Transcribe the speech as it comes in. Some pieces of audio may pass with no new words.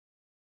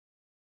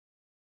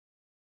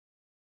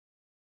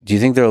Do you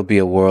think there will be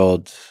a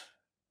world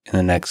in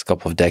the next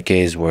couple of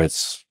decades where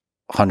it's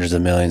hundreds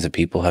of millions of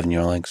people have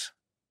Neuralinks?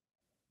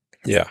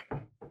 Yeah,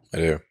 I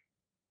do.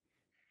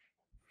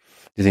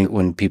 Do you think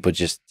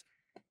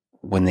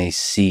when they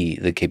see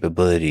the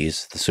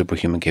capabilities, the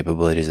superhuman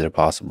capabilities that are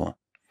possible,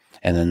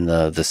 and then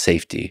the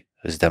safety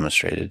is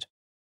demonstrated?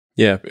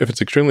 Yeah, if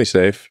it's extremely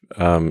safe,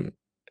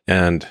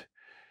 and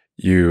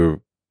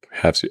you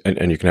have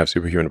and you can have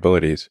superhuman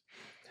abilities,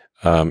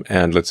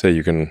 and let's say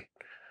you can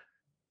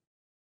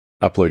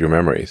upload your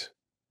memories,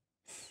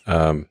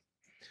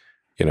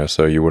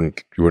 so you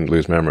wouldn't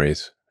lose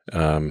memories,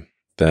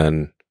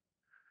 then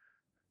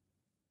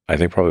I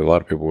think probably a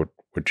lot of people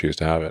would choose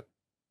to have it.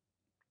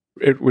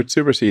 It would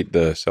supersede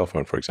the cell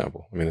phone, for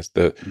example. I mean, it's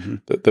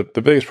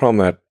the biggest problem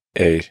that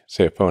a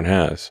phone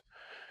has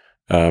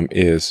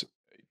is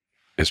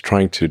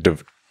trying to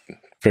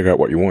figure out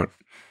what you want.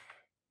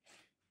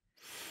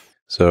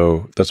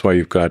 So that's why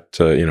you've got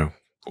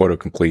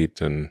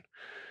autocomplete, and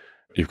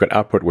you've got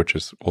output, which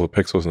is all the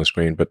pixels on the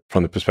screen. But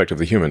from the perspective of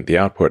the human, the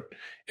output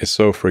is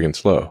so friggin'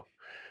 slow.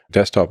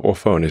 Desktop or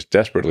phone is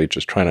desperately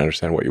just trying to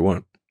understand what you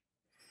want.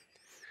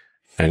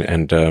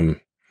 And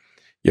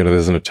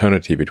there's an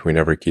eternity between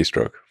every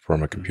keystroke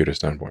from a computer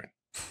standpoint.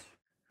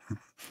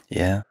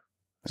 Yeah.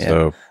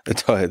 So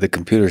the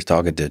computer's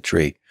talking to a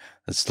tree,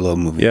 a slow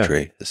moving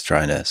tree that's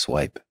trying to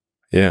swipe.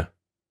 Yeah.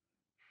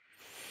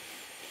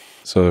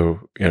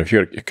 So, if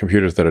you got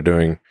computers that are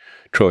doing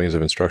trillions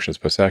of instructions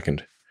per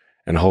second,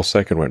 and a whole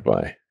second went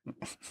by, I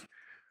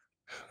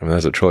mean,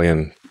 there's a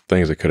trillion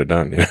things it could have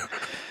done,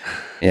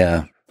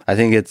 Yeah. I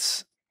think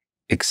it's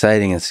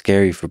exciting and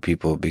scary for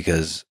people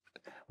because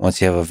once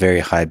you have a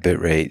very high bit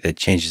rate, that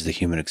changes the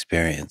human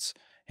experience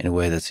in a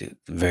way that's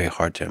very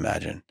hard to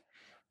imagine.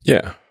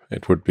 Yeah.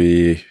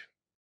 We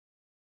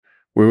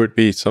would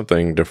be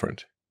something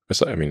different.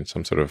 I mean,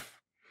 some sort of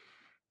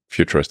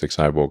futuristic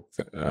cyborg.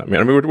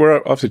 We're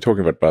obviously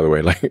talking about, by the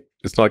way, like,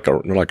 it's not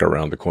like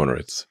around the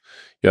corner.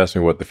 You asked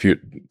me what the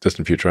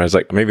distant future is.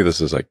 Like, maybe this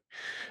is like,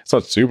 it's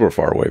not super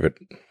far away, but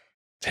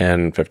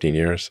 10, 15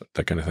 years,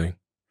 that kind of thing.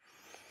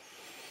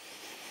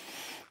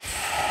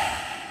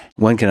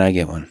 When can I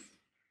get one?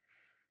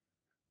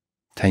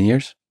 10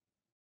 years?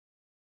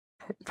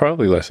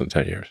 Probably less than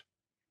 10 years.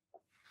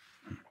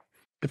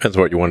 Depends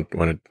what you want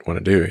to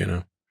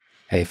do,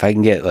 Hey, if I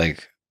can get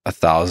like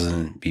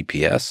 1,000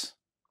 BPS.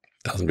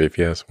 1,000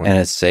 BPS. And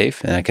it's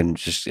safe, and I can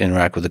just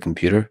interact with the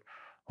computer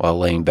while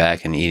laying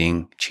back and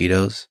eating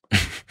Cheetos.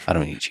 I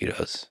don't eat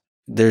Cheetos.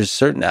 There's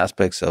certain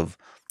aspects of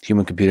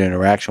human-computer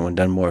interaction when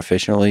done more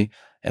efficiently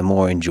and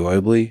more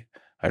enjoyably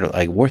are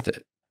like worth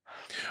it.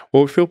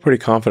 Well, we feel pretty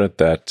confident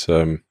that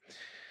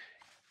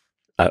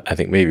I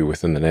think maybe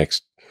within the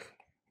next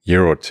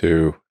year or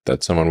two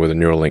that someone with a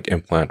Neuralink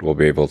implant will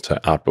be able to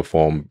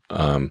outperform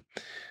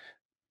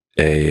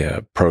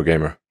a pro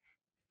gamer.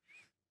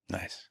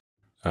 Nice.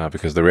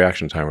 Because the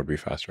reaction time would be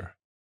faster.